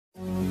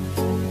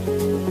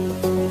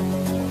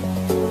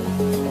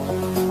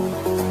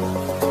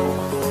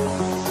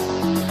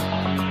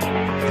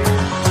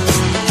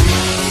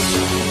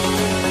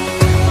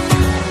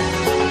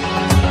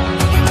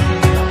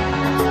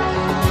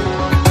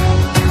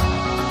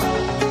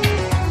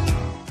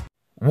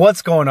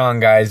What's going on,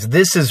 guys?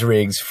 This is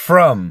Riggs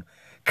from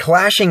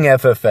Clashing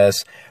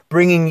FFS,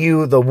 bringing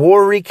you the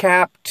war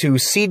recap to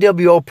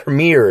CWL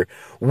Premiere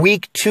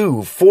Week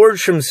 2,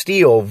 Forged from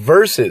Steel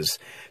versus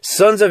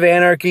Sons of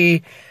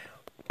Anarchy.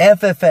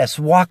 FFS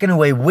walking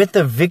away with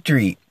the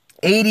victory.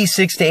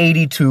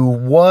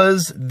 86-82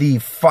 was the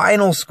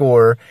final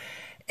score,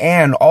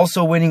 and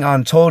also winning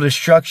on total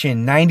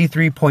destruction,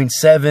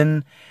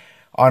 93.7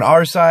 on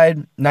our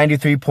side,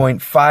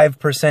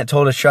 93.5%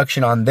 total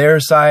destruction on their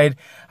side.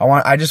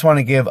 I just want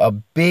to give a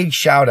big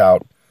shout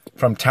out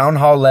from Town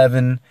Hall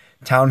 11,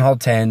 Town Hall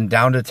 10,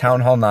 down to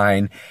Town Hall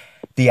 9.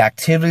 The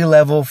activity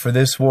level for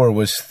this war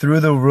was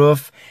through the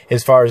roof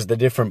as far as the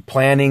different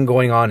planning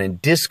going on in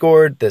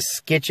Discord, the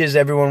sketches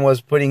everyone was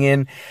putting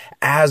in,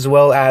 as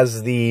well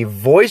as the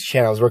voice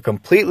channels were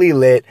completely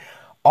lit.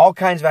 All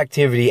kinds of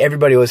activity.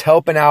 Everybody was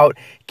helping out,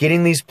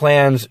 getting these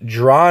plans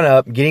drawn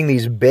up, getting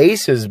these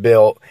bases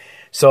built.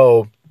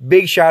 So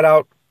big shout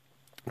out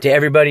to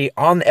everybody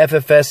on the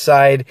FFS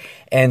side,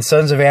 and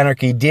Sons of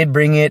Anarchy did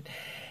bring it.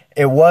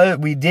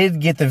 We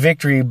did get the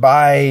victory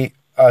by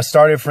a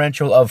star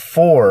differential of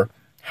 4.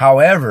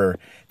 However,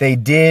 they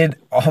did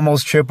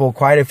almost triple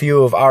quite a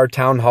few of our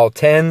Town Hall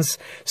 10s.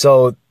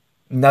 So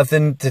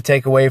nothing to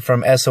take away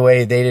from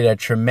SoA. They did a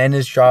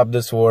tremendous job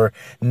this war.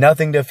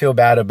 Nothing to feel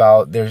bad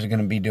about. They're going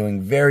to be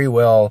doing very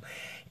well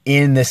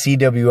in the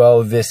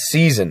CWL this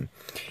season.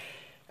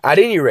 At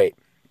any rate,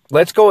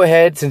 let's go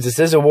ahead, since this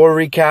is a war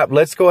recap,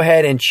 let's go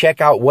ahead and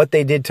check out what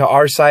they did to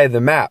our side of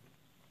the map.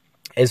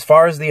 As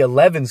far as the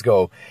 11s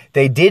go,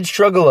 they did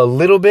struggle a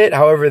little bit.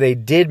 However, they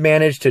did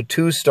manage to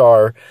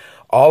 2-star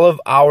all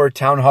of our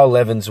Town Hall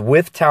 11s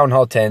with Town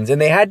Hall 10s, and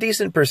they had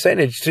decent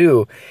percentage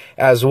too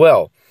as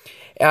well.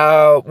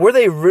 Where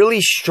they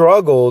really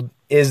struggled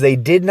is they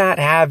did not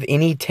have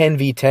any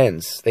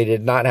 10v10s. They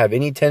did not have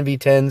any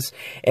 10v10s,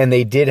 and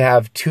they did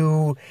have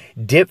 2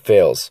 dip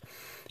fails.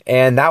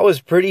 And that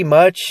was pretty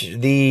much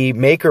the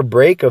make or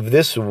break of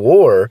this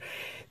war.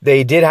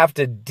 They did have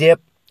to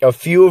dip a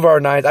few of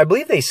our 9s. I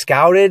believe they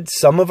scouted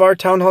some of our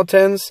Town Hall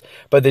 10s,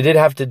 but they did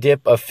have to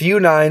dip a few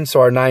 9s, so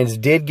our 9s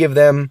did give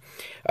them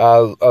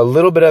a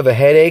little bit of a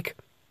headache,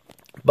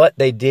 but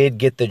they did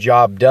get the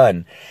job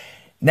done.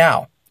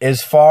 Now,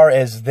 as far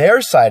as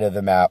their side of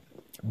the map,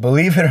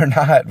 believe it or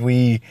not,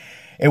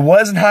 it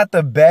was not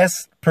the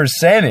best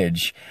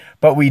percentage,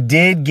 but we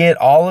did get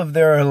all of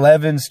their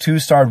 11s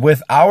 2-starred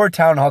with our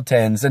Town Hall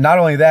 10s. And not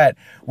only that,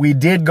 we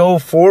did go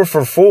 4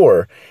 for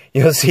 4.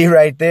 You'll see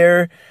right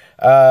there,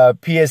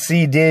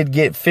 PSC did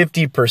get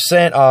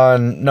 50%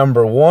 on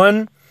number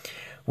 1.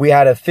 We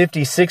had a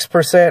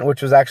 56%,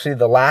 which was actually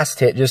the last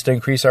hit, just to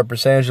increase our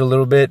percentage a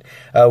little bit.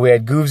 We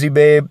had Goovesy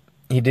Babe.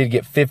 He did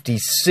get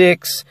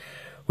 56.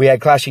 We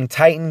had Clashing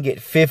Titan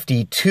get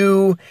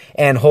 52,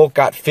 and Hulk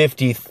got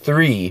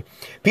 53.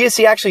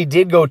 PSC actually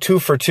did go 2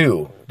 for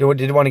 2.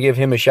 Did want to give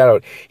him a shout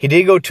out. He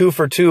did go 2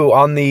 for 2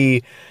 on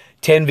the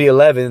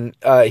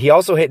 10v11. He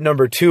also hit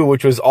number 2,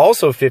 which was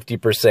also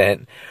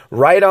 50%,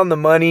 right on the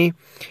money.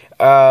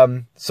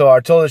 So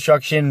our total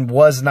destruction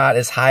was not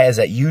as high as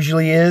it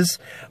usually is,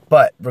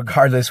 but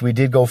regardless, we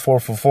did go 4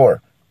 for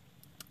 4.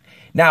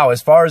 Now,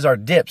 as far as our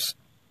dips,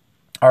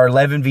 our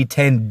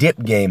 11v10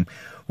 dip game,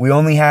 we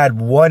only had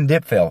 1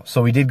 dip fail.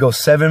 So we did go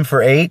 7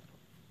 for 8,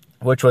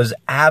 which was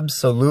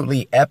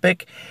absolutely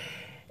epic.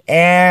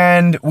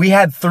 And we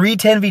had 3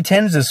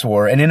 10v10s this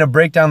war. And in a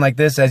breakdown like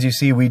this, as you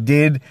see, we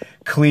did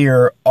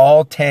clear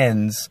all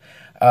 10s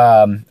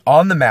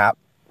on the map.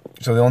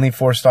 So the only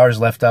 4 stars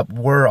left up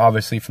were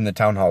obviously from the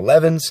Town Hall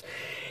 11s.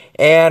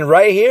 And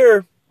right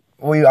here,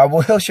 I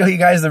will show you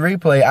guys the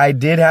replay. I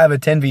did have a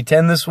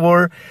 10v10 this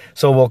war,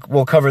 so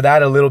we'll cover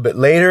that a little bit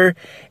later.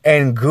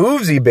 And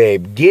Goovesy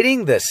Babe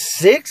getting the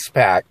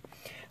 6-pack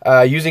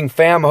using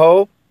Fam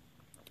Ho.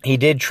 He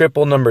did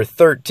triple number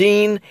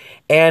 13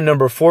 and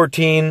number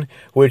 14,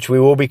 which we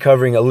will be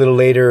covering a little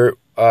later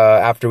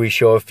after we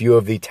show a few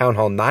of the Town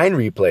Hall 9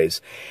 replays.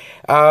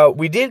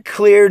 We did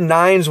clear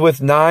 9s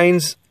with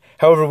 9s.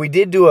 However, we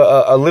did do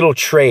a little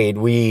trade.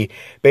 We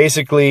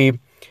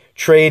basically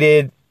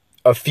traded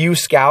a few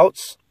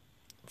scouts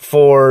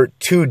for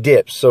 2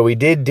 dips. So we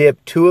did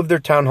dip 2 of their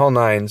Town Hall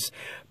 9s,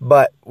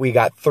 but we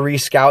got 3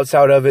 scouts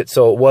out of it.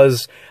 So it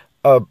was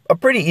a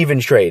pretty even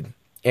trade,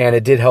 and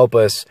it did help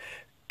us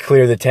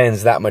clear the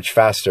 10s that much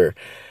faster.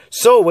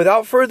 So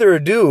without further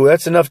ado,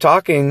 that's enough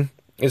talking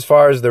as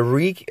far as the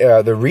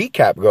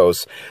recap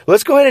goes.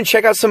 Let's go ahead and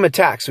check out some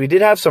attacks. We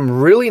did have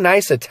some really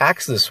nice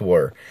attacks this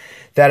war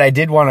that I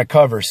did want to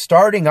cover.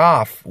 Starting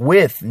off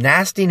with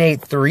Nasty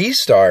Nate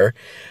 3-star.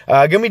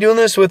 Gonna be doing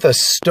this with a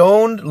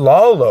stoned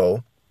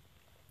LaLo,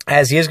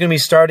 as he is going to be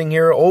starting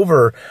here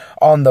over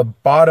on the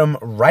bottom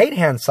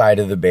right-hand side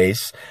of the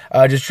base.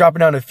 Just dropping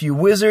down a few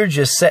wizards,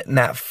 just setting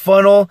that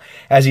funnel,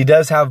 as he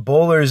does have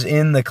bowlers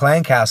in the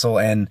clan castle,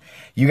 and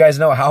you guys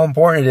know how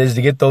important it is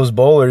to get those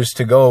bowlers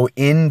to go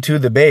into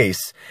the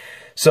base.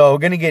 So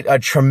going to get a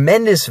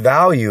tremendous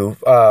value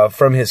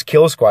from his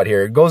kill squad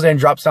here. Goes in and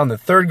drops down the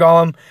 3rd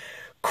golem,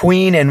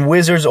 Queen and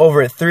Wizards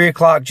over at 3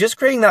 o'clock. Just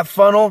creating that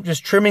funnel,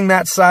 just trimming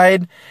that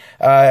side.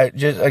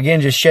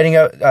 Just setting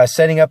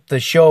up the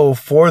show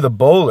for the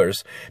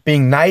bowlers.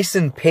 Being nice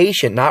and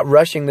patient, not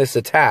rushing this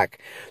attack.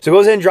 So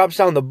goes in, drops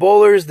down the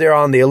bowlers. They're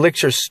on the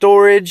elixir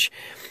storage.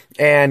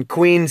 And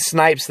Queen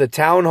snipes the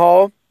Town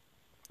Hall.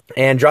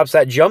 And drops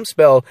that jump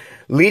spell,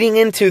 leading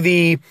into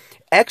the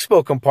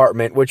Expo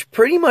compartment, which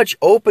pretty much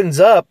opens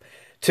up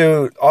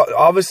to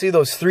obviously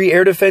those 3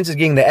 air defenses,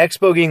 getting the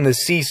Expo, getting the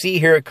CC.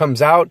 Here it comes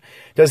out.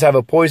 Does have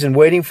a poison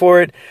waiting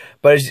for it,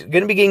 but it's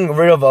going to be getting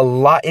rid of a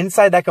lot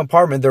inside that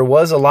compartment. There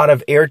was a lot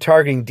of air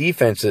targeting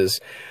defenses.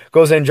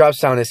 Goes in,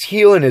 drops down his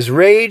heal and his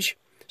rage.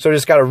 So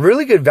just got a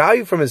really good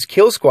value from his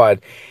kill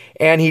squad.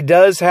 And he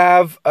does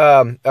have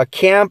a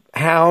camp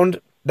hound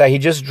that he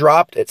just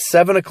dropped at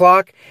 7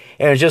 o'clock,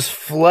 and is just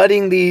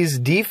flooding these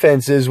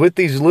defenses with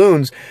these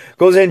loons.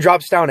 Goes in,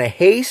 drops down a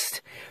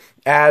haste,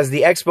 as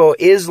the Expo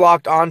is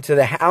locked onto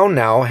the Hound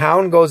now.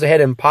 Hound goes ahead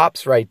and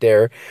pops right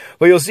there.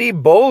 But you'll see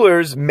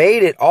Bowlers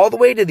made it all the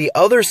way to the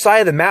other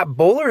side of the map.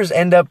 Bowlers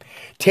end up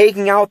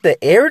taking out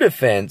the air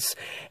defense.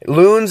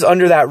 Loons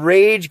under that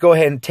rage go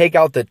ahead and take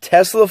out the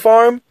Tesla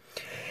farm.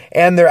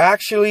 And they're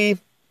actually...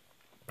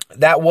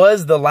 that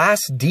was the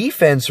last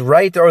defense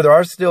right there. Or there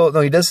are still...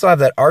 no, he does still have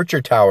that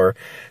archer tower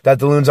that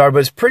the loons are. But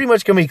it's pretty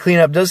much going to be clean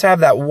up. Does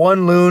have that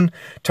one loon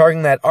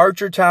targeting that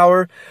archer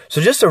tower. So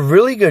just a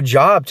really good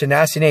job to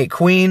Nasty Nate.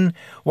 Queen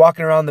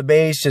walking around the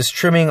base. Just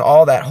trimming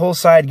all that whole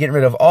side. Getting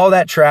rid of all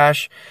that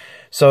trash.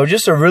 So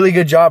just a really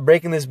good job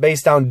breaking this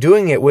base down.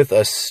 Doing it with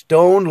a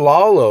stoned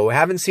LaLo.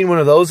 Haven't seen one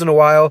of those in a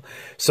while.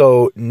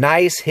 So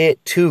nice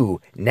hit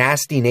to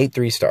Nasty Nate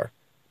 3-star.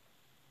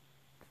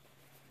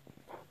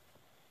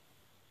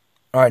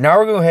 All right, now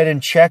we're going to go ahead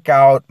and check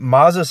out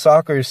Mazza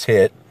Soccer's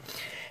hit,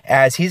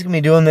 as he's going to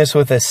be doing this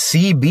with a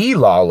CB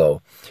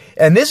LaLo.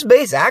 And this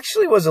base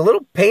actually was a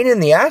little pain in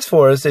the ass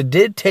for us. It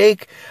did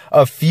take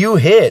a few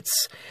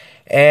hits,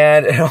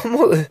 and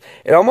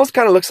it almost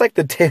kind of looks like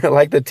the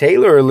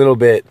Taylor a little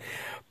bit.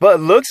 But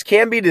looks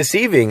can be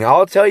deceiving,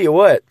 I'll tell you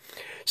what.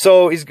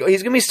 So he's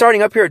going to be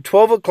starting up here at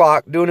 12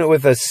 o'clock, doing it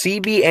with a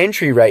CB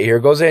entry right here.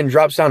 Goes ahead and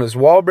drops down his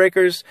wall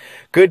breakers.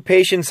 Good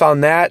patience on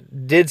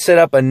that. Did set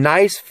up a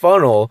nice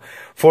funnel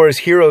for his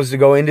heroes to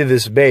go into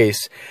this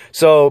base.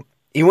 So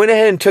he went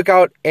ahead and took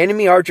out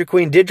enemy Archer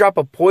Queen. Did drop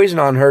a poison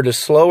on her to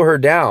slow her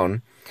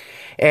down.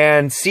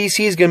 And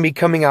CC is going to be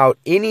coming out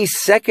any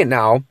second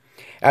now,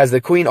 as the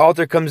Queen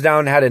Altar comes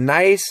down. Had a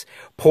nice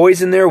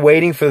poison there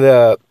waiting for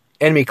the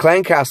enemy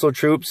Clan Castle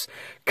troops.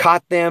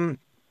 Caught them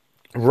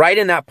right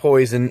in that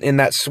poison, in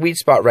that sweet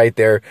spot right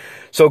there.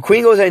 So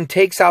Queen goes ahead and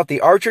takes out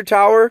the Archer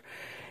Tower.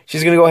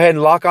 She's going to go ahead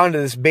and lock onto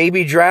this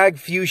baby drag.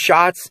 Few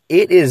shots.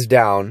 It is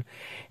down.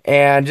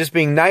 And just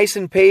being nice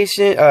and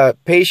patient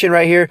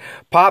right here.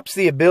 Pops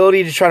the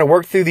ability to try to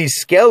work through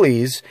these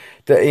skellies.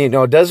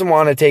 That, doesn't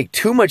want to take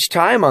too much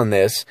time on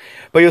this.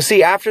 But you'll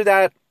see after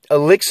that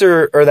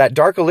elixir, or that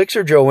dark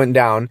elixir drill went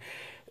down,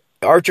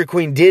 Archer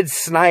Queen did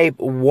snipe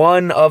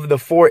one of the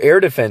 4 air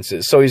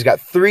defenses. So he's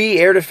got 3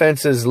 air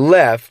defenses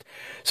left.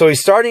 So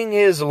he's starting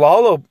his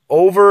LaLo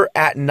over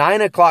at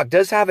 9 o'clock.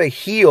 Does have a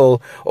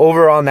heal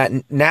over on that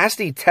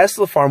nasty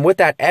Tesla farm with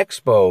that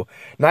Expo.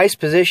 Nice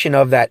position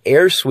of that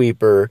air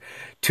sweeper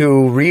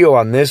to Rio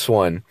on this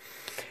one.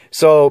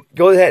 So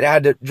go ahead,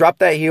 had to drop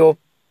that heal.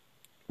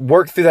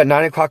 Work through that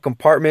 9 o'clock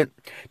compartment.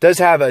 Does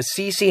have a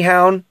CC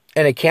Hound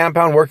and a Camp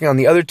Hound working on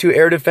the other 2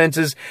 air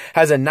defenses.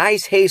 Has a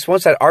nice haste.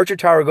 Once that Archer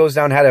Tower goes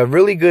down, had a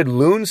really good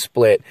loon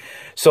split.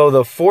 So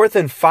the 4th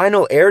and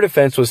final air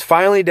defense was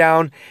finally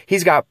down.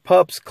 He's got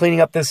pups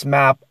cleaning up this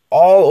map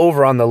all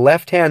over on the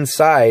left-hand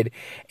side.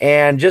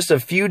 And just a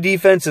few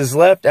defenses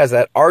left, as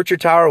that Archer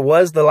Tower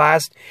was the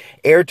last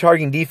air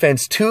targeting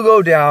defense to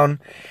go down.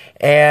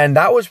 And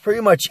that was pretty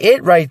much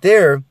it right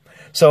there.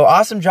 So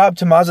awesome job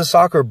to Mazza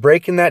Soccer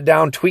breaking that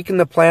down, tweaking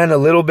the plan a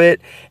little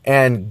bit,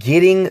 and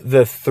getting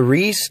the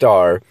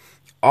 3-star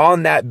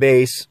on that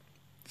base.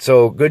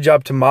 So good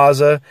job to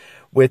Mazza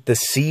with the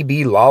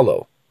CB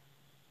LaLo.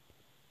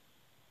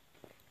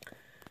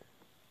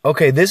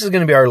 Okay, this is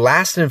going to be our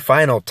last and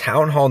final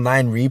Town Hall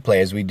 9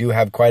 replay, as we do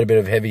have quite a bit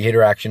of heavy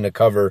hitter action to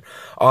cover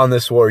on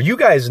this war. You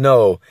guys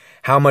know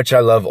how much I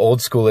love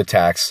old school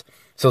attacks.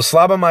 So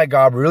Slab on My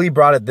Gob really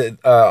brought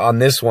it on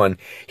this one.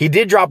 He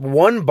did drop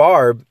 1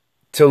 barb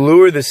to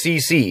lure the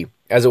CC,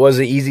 as it was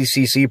an easy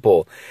CC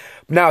pull.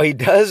 Now, he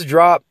does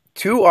drop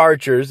 2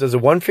 archers. There's a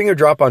 1-finger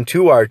drop on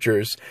 2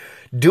 archers.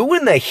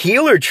 Doing the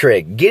healer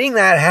trick. Getting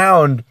that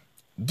hound.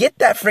 Get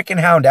that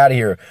freaking hound out of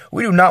here.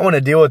 We do not want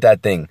to deal with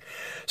that thing.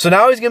 So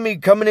now he's going to be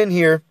coming in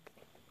here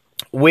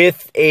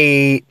with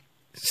a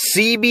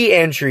CB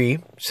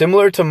entry,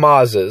 similar to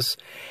Mazza's.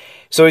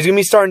 So he's going to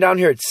be starting down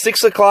here at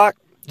 6 o'clock.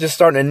 Just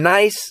starting a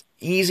nice,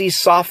 easy,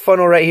 soft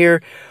funnel right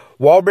here.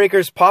 Wall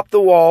breakers pop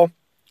the wall.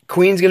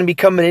 Queen's going to be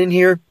coming in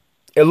here.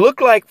 It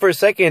looked like for a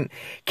second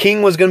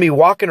King was going to be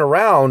walking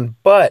around,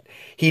 but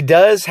he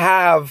does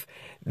have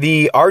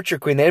the Archer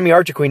Queen, the enemy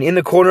Archer Queen, in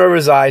the corner of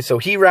his eye, so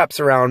he wraps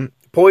around.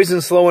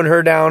 Poison slowing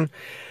her down.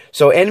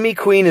 So enemy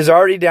Queen is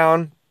already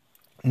down.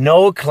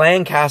 no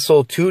clan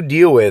castle to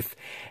deal with,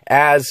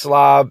 as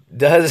Slob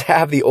does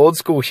have the old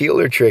school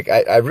healer trick.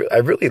 I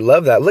really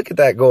love that. Look at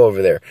that go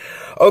over there.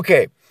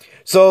 Okay,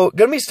 so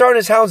gonna be starting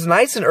his hounds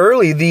nice and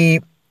early.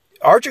 The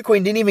Archer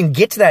Queen didn't even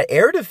get to that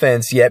air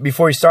defense yet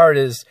before he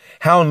started his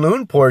Hound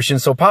Loon portion.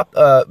 So Pop,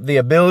 the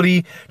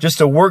ability just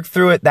to work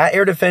through it. That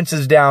air defense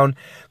is down.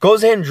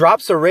 Goes ahead and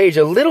drops a Rage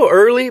a little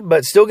early,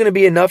 but still going to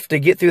be enough to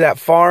get through that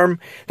farm,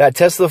 that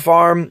Tesla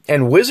farm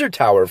and Wizard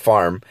Tower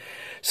farm.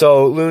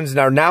 So Loons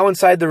are now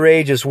inside the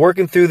Rage, just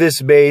working through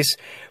this base.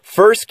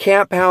 First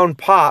Camp Hound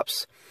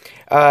pops.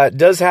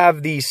 Does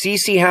have the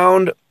CC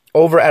Hound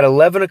over at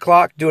 11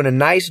 o'clock doing a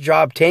nice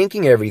job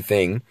tanking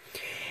everything.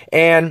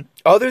 And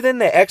other than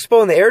the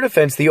Expo and the air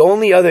defense, the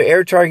only other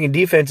air targeting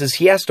defenses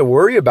he has to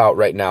worry about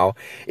right now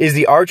is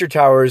the Archer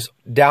Towers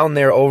down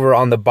there over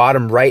on the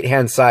bottom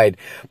right-hand side.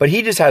 But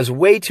he just has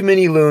way too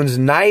many Loons.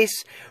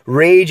 Nice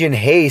Rage and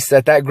haste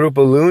that group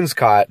of Loons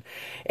caught.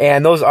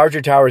 And those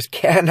Archer Towers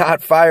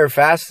cannot fire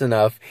fast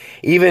enough.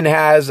 Even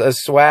has a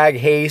swag,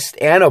 haste,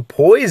 and a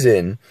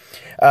poison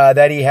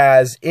that he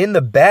has in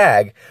the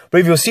bag.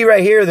 But if you'll see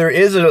right here, there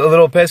is a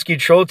little pesky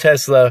troll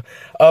Tesla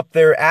up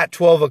there at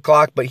 12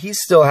 o'clock, but he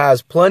still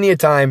has plenty of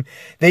time.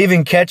 They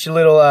even catch a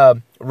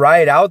little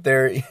ride out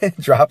there,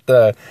 drop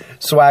the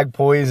swag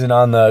poison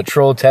on the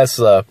troll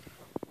Tesla.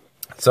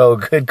 So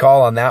good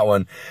call on that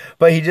one.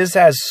 But he just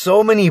has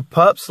so many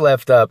pups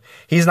left up.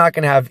 He's not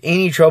going to have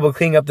any trouble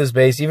cleaning up this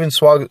base. Even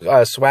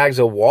Swag's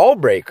a wall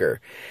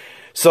breaker.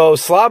 So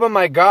Slob on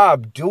my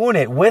gob doing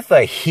it with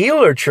a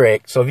healer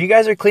trick. So if you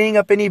guys are cleaning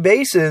up any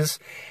bases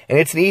and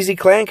it's an easy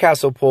clan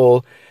castle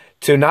pull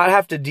to not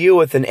have to deal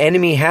with an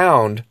enemy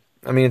hound.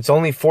 I mean, it's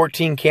only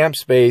 14 camp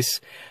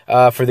space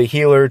for the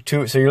healer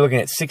too. So you're looking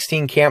at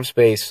 16 camp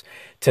space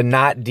to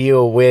not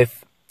deal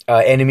with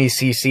enemy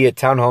CC at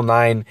Town Hall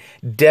 9.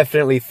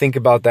 Definitely think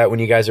about that when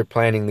you guys are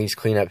planning these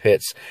cleanup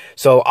hits.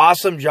 So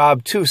awesome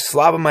job to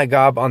Slob on my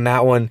gob on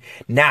that one.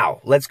 Now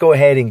let's go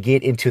ahead and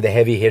get into the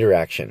heavy hitter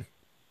action.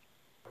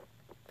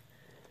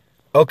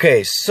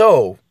 Okay,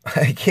 so,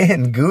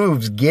 again,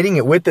 Goobs getting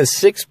it with the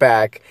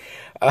 6-pack,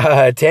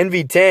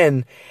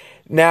 10v10.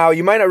 Now,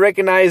 you might not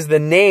recognize the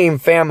name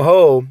Fam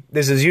Ho.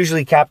 This is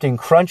usually Captain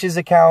Crunch's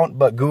account,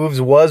 but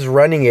Goobs was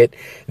running it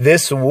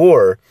this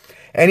war.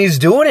 And he's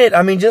doing it,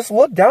 I mean, just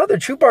look down at the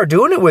troop bar,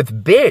 doing it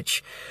with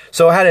Bitch.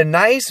 So, had a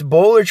nice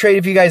bowler trade.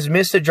 If you guys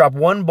missed it, drop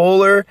one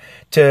bowler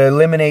to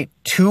eliminate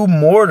 2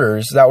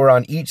 mortars that were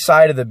on each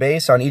side of the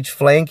base, on each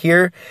flank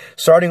here.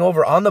 Starting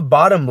over on the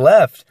bottom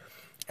left.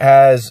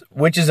 Has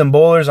witches and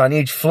bowlers on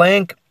each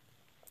flank,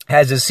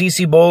 has his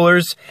CC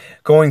bowlers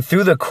going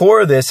through the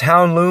core of this.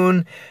 Hound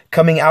Loon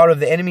coming out of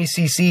the enemy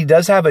CC,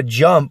 does have a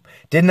jump,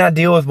 did not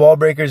deal with wall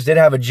breakers, did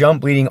have a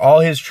jump leading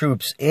all his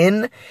troops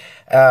in.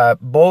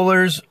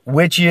 Bowlers,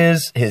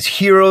 witches, his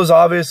heroes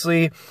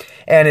obviously,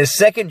 and his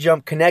second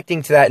jump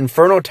connecting to that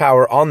Inferno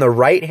Tower on the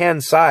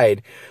right-hand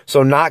side,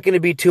 so not going to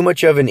be too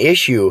much of an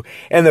issue.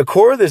 And the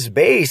core of this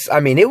base, I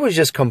mean, it was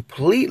just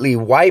completely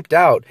wiped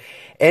out.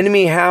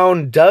 Enemy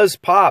Hound does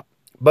pop,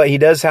 but he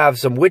does have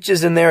some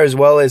witches in there as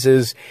well as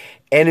his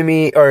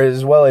enemy, or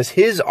as well as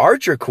his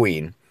Archer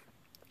Queen.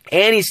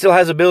 And he still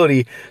has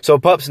ability, so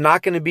Pup's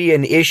not going to be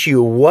an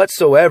issue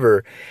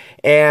whatsoever.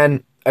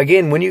 And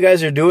again, when you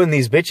guys are doing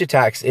these bitch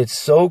attacks, it's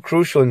so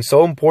crucial and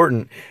so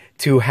important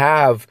to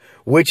have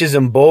witches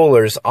and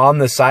bowlers on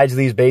the sides of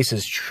these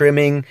bases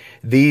trimming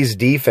these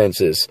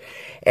defenses.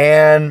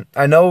 And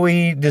I know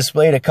we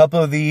displayed a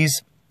couple of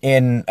these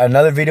in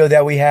another video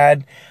that we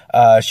had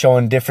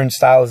showing different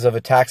styles of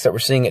attacks that we're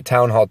seeing at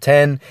Town Hall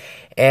 10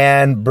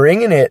 and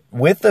bringing it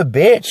with the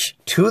bitch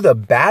to the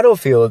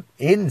battlefield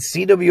in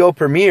CWL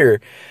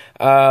Premiere.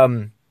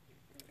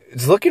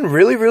 It's looking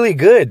really, really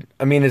good.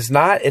 I mean, it's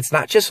not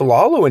just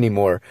LaLo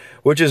anymore,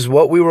 which is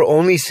what we were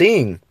only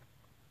seeing.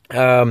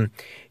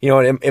 You know,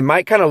 it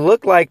might kind of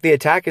look like the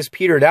attack is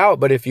petered out,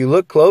 but if you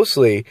look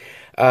closely,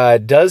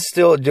 does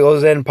still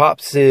goes in,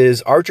 pops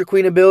his Archer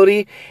Queen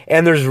ability,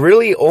 and there's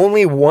really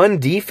only one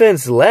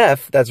defense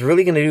left that's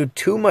really going to do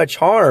too much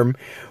harm,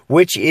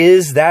 which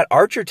is that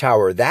Archer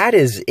Tower. That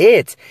is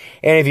it.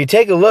 And if you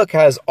take a look,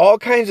 has all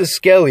kinds of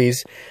skellies,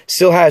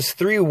 still has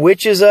 3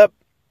 witches up,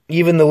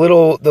 even the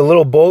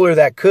little bowler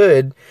that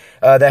could,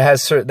 that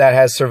has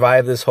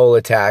survived this whole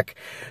attack.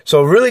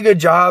 So really good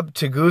job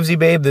to Goobsy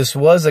Babe. This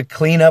was a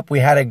cleanup. We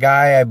had a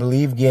guy, I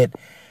believe, get,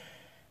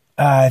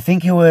 I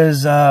think it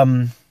was,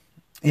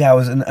 yeah, it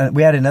was.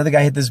 We had another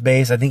guy hit this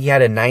base. I think he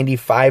had a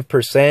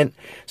 95%.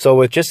 So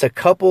with just a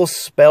couple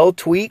spell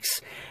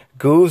tweaks,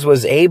 Goobs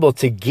was able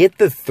to get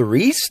the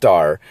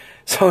 3-star.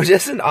 So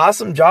just an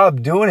awesome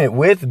job doing it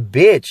with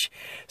Bitch.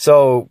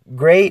 So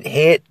great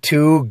hit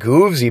to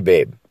Goobsy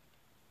Babe.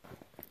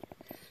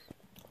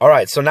 All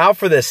right, so now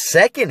for the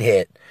second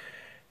hit,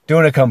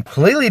 doing a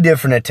completely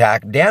different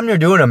attack. Damn near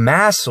doing a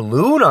mass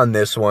loon on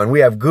this one.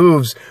 We have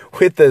Goobs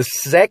with the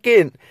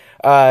second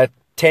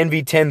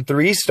 10v10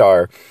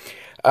 3-star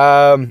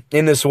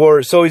in this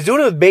war. So he's doing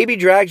it with baby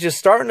drags, just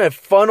starting to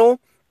funnel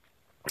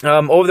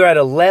over there at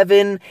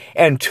 11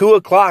 and 2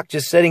 o'clock,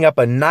 just setting up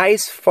a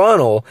nice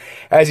funnel,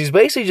 as he's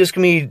basically just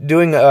going to be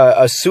doing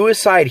a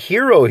suicide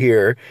hero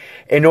here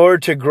in order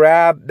to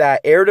grab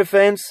that air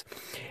defense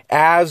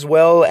as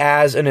well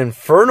as an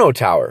Inferno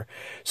Tower.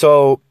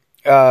 So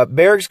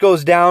Barracks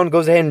goes down,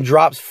 goes ahead and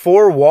drops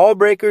 4 wall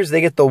breakers.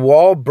 They get the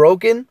wall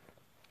broken.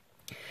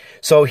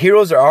 So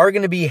heroes are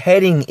going to be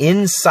heading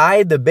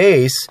inside the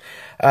base.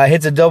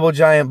 Hits a double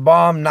giant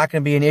bomb, not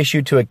going to be an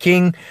issue to a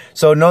king.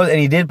 So no, and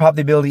he did pop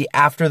the ability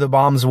after the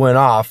bombs went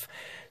off.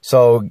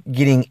 So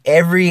getting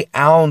every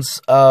ounce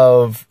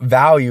of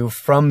value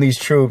from these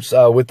troops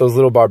with those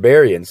little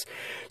barbarians.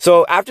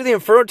 So after the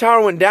Inferno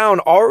Tower went down,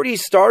 already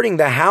starting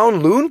the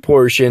Hound Loon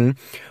portion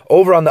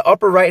over on the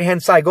upper right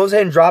hand side, goes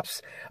ahead and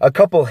drops a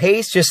couple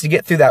haste just to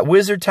get through that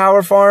Wizard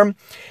Tower farm.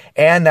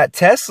 And that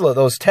Tesla,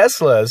 those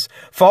Teslas,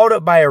 followed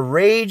up by a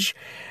Rage.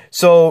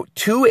 So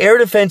 2 air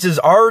defenses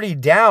already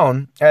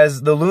down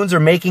as the Loons are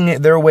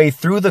making their way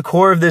through the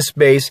core of this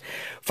base,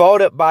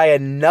 followed up by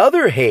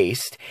another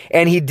haste.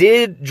 And he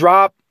did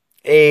drop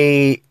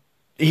he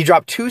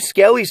dropped 2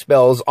 Skelly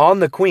spells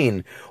on the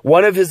Queen,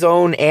 one of his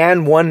own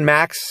and 1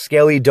 Max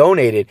Skelly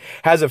donated.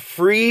 Has a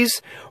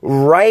freeze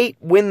right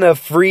when the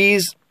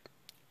freeze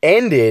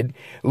ended.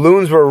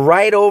 Loons were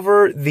right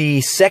over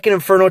the second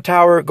Inferno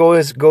Tower.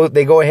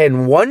 They go ahead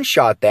and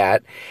one-shot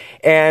that,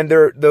 and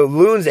the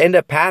Loons end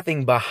up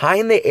pathing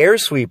behind the air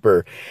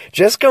sweeper.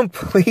 Just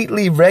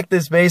completely wrecked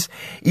this base.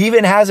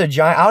 Even has a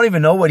giant. I don't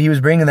even know what he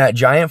was bringing that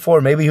giant for.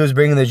 Maybe he was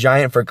bringing the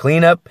giant for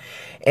cleanup,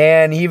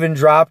 and he even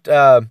dropped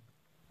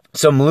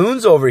some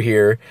Loons over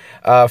here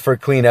for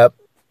cleanup.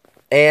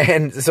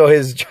 And so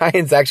his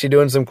giant's actually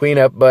doing some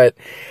cleanup, but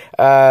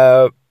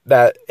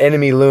that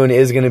enemy Loon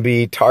is going to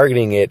be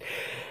targeting it.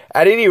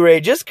 At any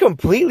rate, just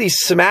completely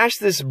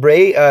smashed this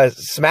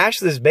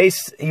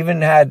base.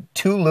 Even had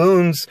 2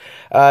 Loons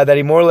that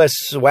he more or less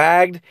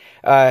swagged.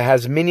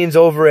 Has minions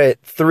over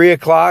at 3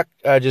 o'clock,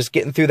 just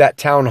getting through that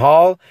town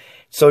hall.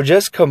 So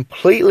just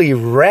completely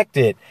wrecked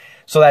it.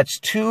 So that's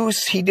 2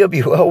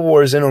 CWL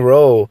wars in a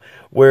row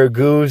where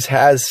Goose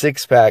has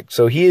 6-pack.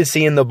 So he is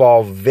seeing the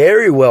ball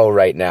very well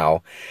right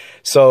now.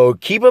 So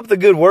keep up the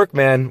good work,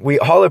 man. We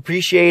all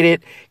appreciate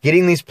it.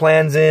 Getting these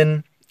plans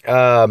in.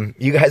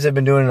 You guys have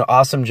been doing an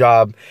awesome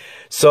job.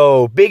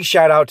 So big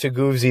shout out to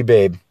Goofsy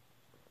Babe.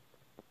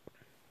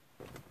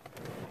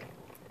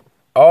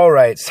 All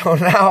right. So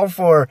now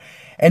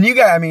and you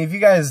guys, I mean, if you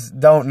guys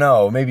don't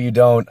know, maybe you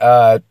don't,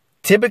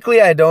 typically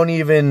I don't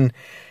even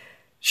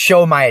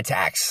show my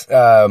attacks.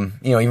 Even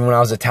when I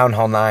was at Town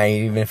Hall 9,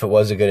 even if it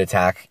was a good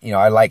attack,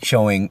 I like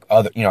showing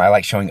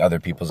other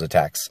people's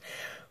attacks.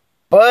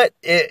 But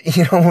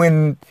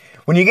when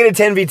you get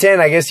a 10v10,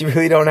 I guess you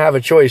really don't have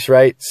a choice,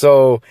 right?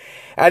 So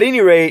at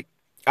any rate,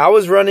 I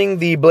was running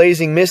the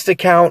Blazing Mist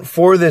account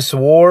for this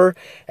war,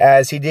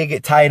 as he did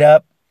get tied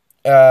up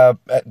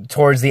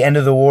towards the end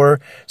of the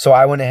war. So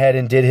I went ahead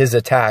and did his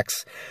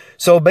attacks.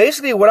 So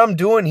basically what I'm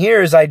doing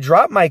here is I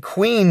dropped my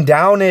Queen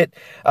down at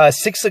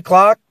 6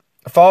 o'clock.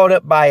 Followed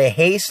up by a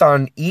haste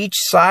on each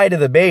side of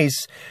the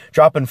base,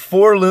 dropping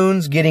 4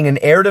 Loons, getting an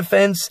air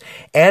defense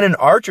and an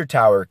Archer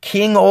Tower.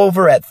 King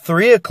over at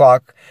 3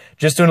 o'clock,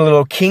 just doing a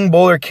little King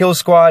Bowler kill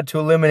squad to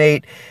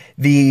eliminate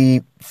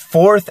the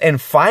 4th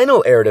and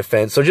final air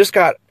defense. So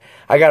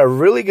I got a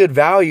really good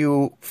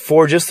value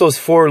for just those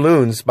 4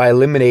 Loons by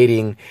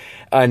eliminating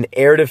an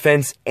air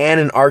defense and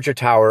an Archer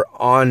Tower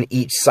on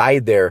each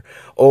side there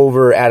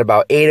over at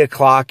about 8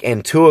 o'clock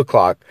and 2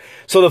 o'clock.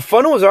 So the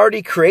funnel was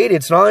already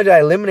created. So not only did I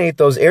eliminate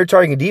those air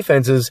targeting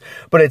defenses,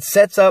 but it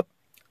sets up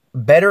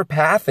better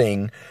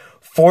pathing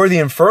for the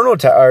Inferno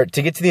Tower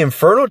to get to the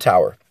Inferno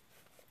Tower.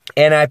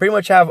 And I pretty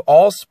much have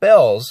all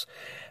spells,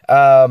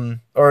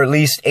 or at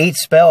least 8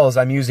 spells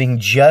I'm using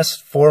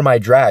just for my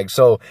drag.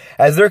 So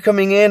as they're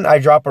coming in, I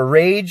drop a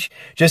Rage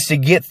just to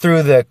get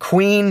through the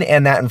Queen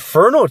and that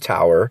Inferno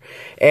Tower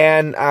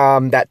and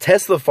that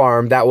Tesla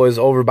farm that was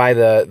over by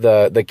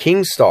the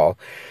King stall.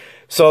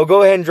 So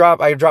go ahead and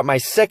I drop my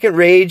second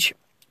Rage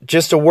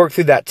just to work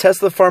through that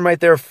Tesla farm right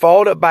there,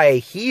 followed up by a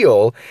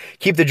heal.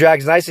 Keep the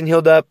drags nice and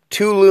healed up.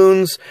 2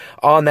 Loons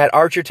on that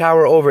Archer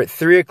Tower over at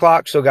 3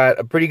 o'clock, so got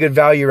a pretty good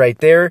value right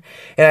there.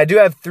 And I do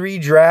have 3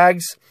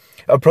 drags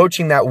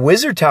approaching that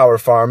Wizard Tower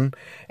farm,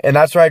 and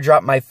that's where I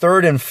dropped my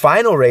 3rd and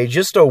final Rage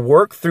just to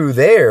work through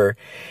there.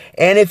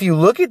 And if you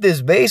look at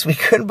this base, we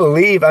couldn't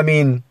believe, I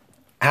mean,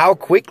 how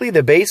quickly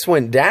the base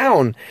went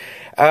down.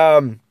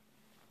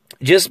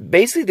 Just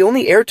basically the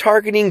only air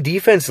targeting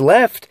defense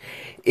left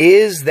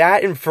is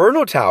that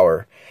Inferno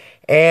Tower.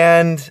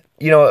 And,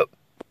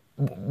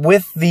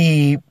 with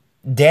the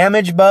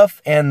damage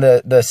buff and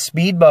the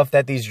speed buff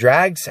that these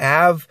drags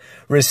have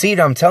received,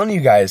 I'm telling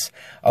you guys,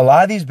 a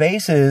lot of these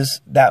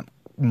bases that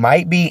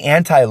might be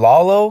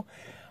anti-LaLo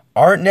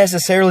aren't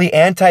necessarily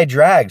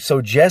anti-drag.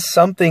 So just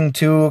something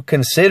to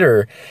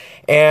consider.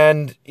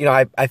 And,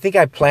 I think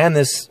I planned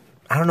this,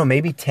 I don't know,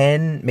 maybe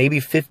 10, maybe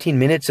 15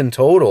 minutes in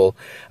total.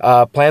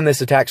 Plan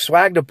this attack,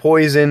 swag to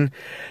poison.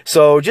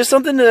 So just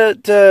something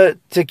to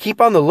keep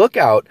on the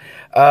lookout.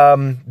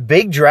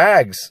 Big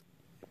drags,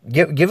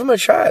 give them a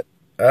shot.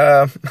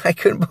 I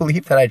couldn't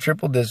believe that I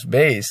tripled this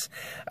base.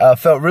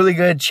 Felt really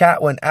good.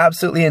 Chat went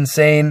absolutely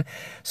insane.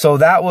 So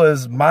that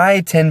was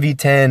my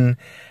 10v10,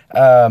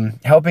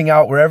 helping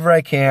out wherever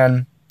I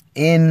can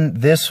in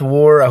this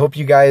war. I hope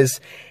you guys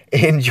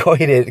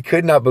enjoyed it.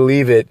 Could not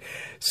believe it.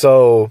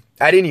 So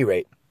at any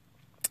rate,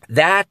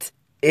 that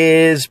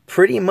is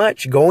pretty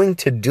much going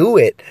to do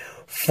it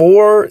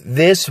for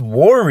this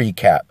war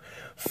recap.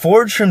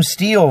 Forged from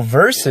Steel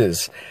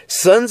versus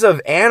Sons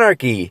of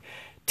Anarchy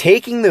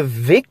taking the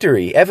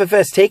victory.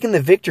 FFS taking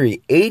the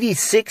victory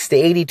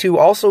 86-82,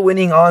 also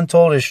winning on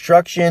Total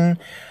Destruction.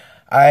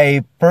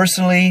 I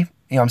personally,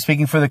 I'm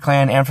speaking for the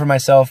clan and for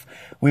myself,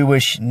 we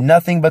wish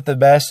nothing but the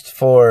best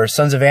for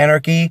Sons of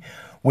Anarchy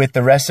with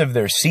the rest of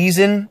their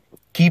season.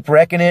 Keep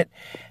wrecking it.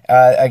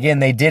 Again,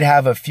 they did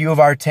have a few of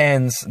our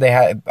 10s. They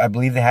had, I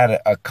believe they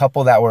had a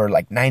couple that were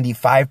like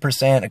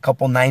 95%, a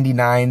couple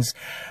 99s.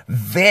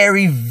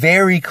 Very,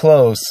 very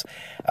close.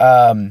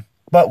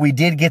 But we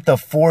did get the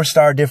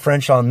 4-star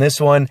differential on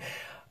this one.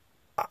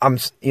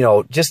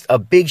 Just a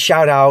big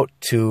shout out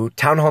to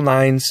Town Hall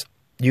 9s.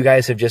 You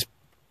guys have just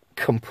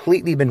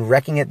completely been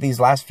wrecking it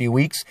these last few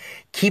weeks.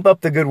 Keep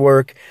up the good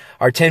work.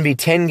 Our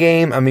 10v10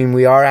 game,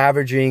 we are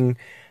averaging,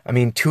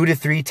 2 to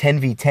 3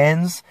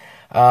 10v10s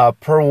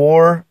per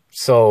war.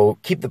 So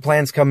keep the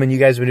plans coming. You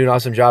guys have been doing an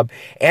awesome job.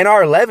 And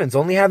our 11s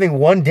only having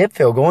 1 dip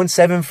fail, going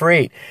 7 for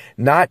 8.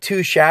 Not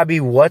too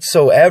shabby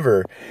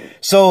whatsoever.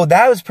 So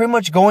that was pretty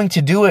much going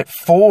to do it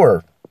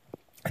for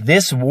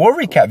this war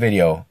recap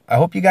video. I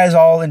hope you guys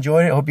all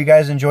enjoyed it. I hope you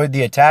guys enjoyed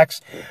the attacks.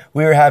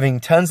 We were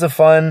having tons of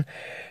fun.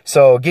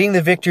 So getting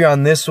the victory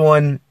on this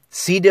one,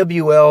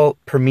 CWL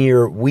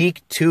Premiere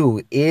Week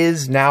 2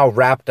 is now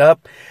wrapped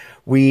up.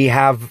 We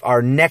have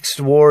our next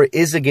war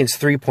is against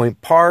 3 Point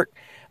Park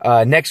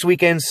next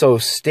weekend, so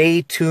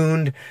stay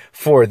tuned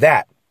for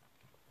that.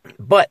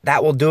 But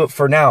that will do it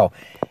for now.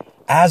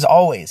 As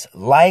always,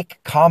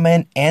 like,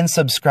 comment, and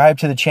subscribe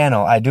to the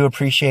channel. I do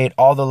appreciate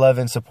all the love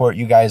and support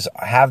you guys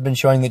have been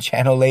showing the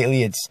channel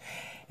lately. It's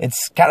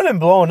kind of been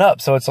blowing up,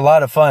 so it's a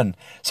lot of fun.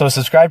 So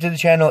subscribe to the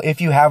channel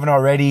if you haven't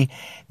already.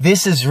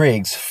 This is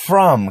Riggs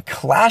from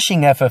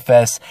Clashing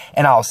FFS,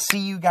 and I'll see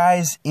you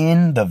guys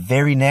in the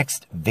very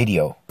next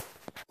video.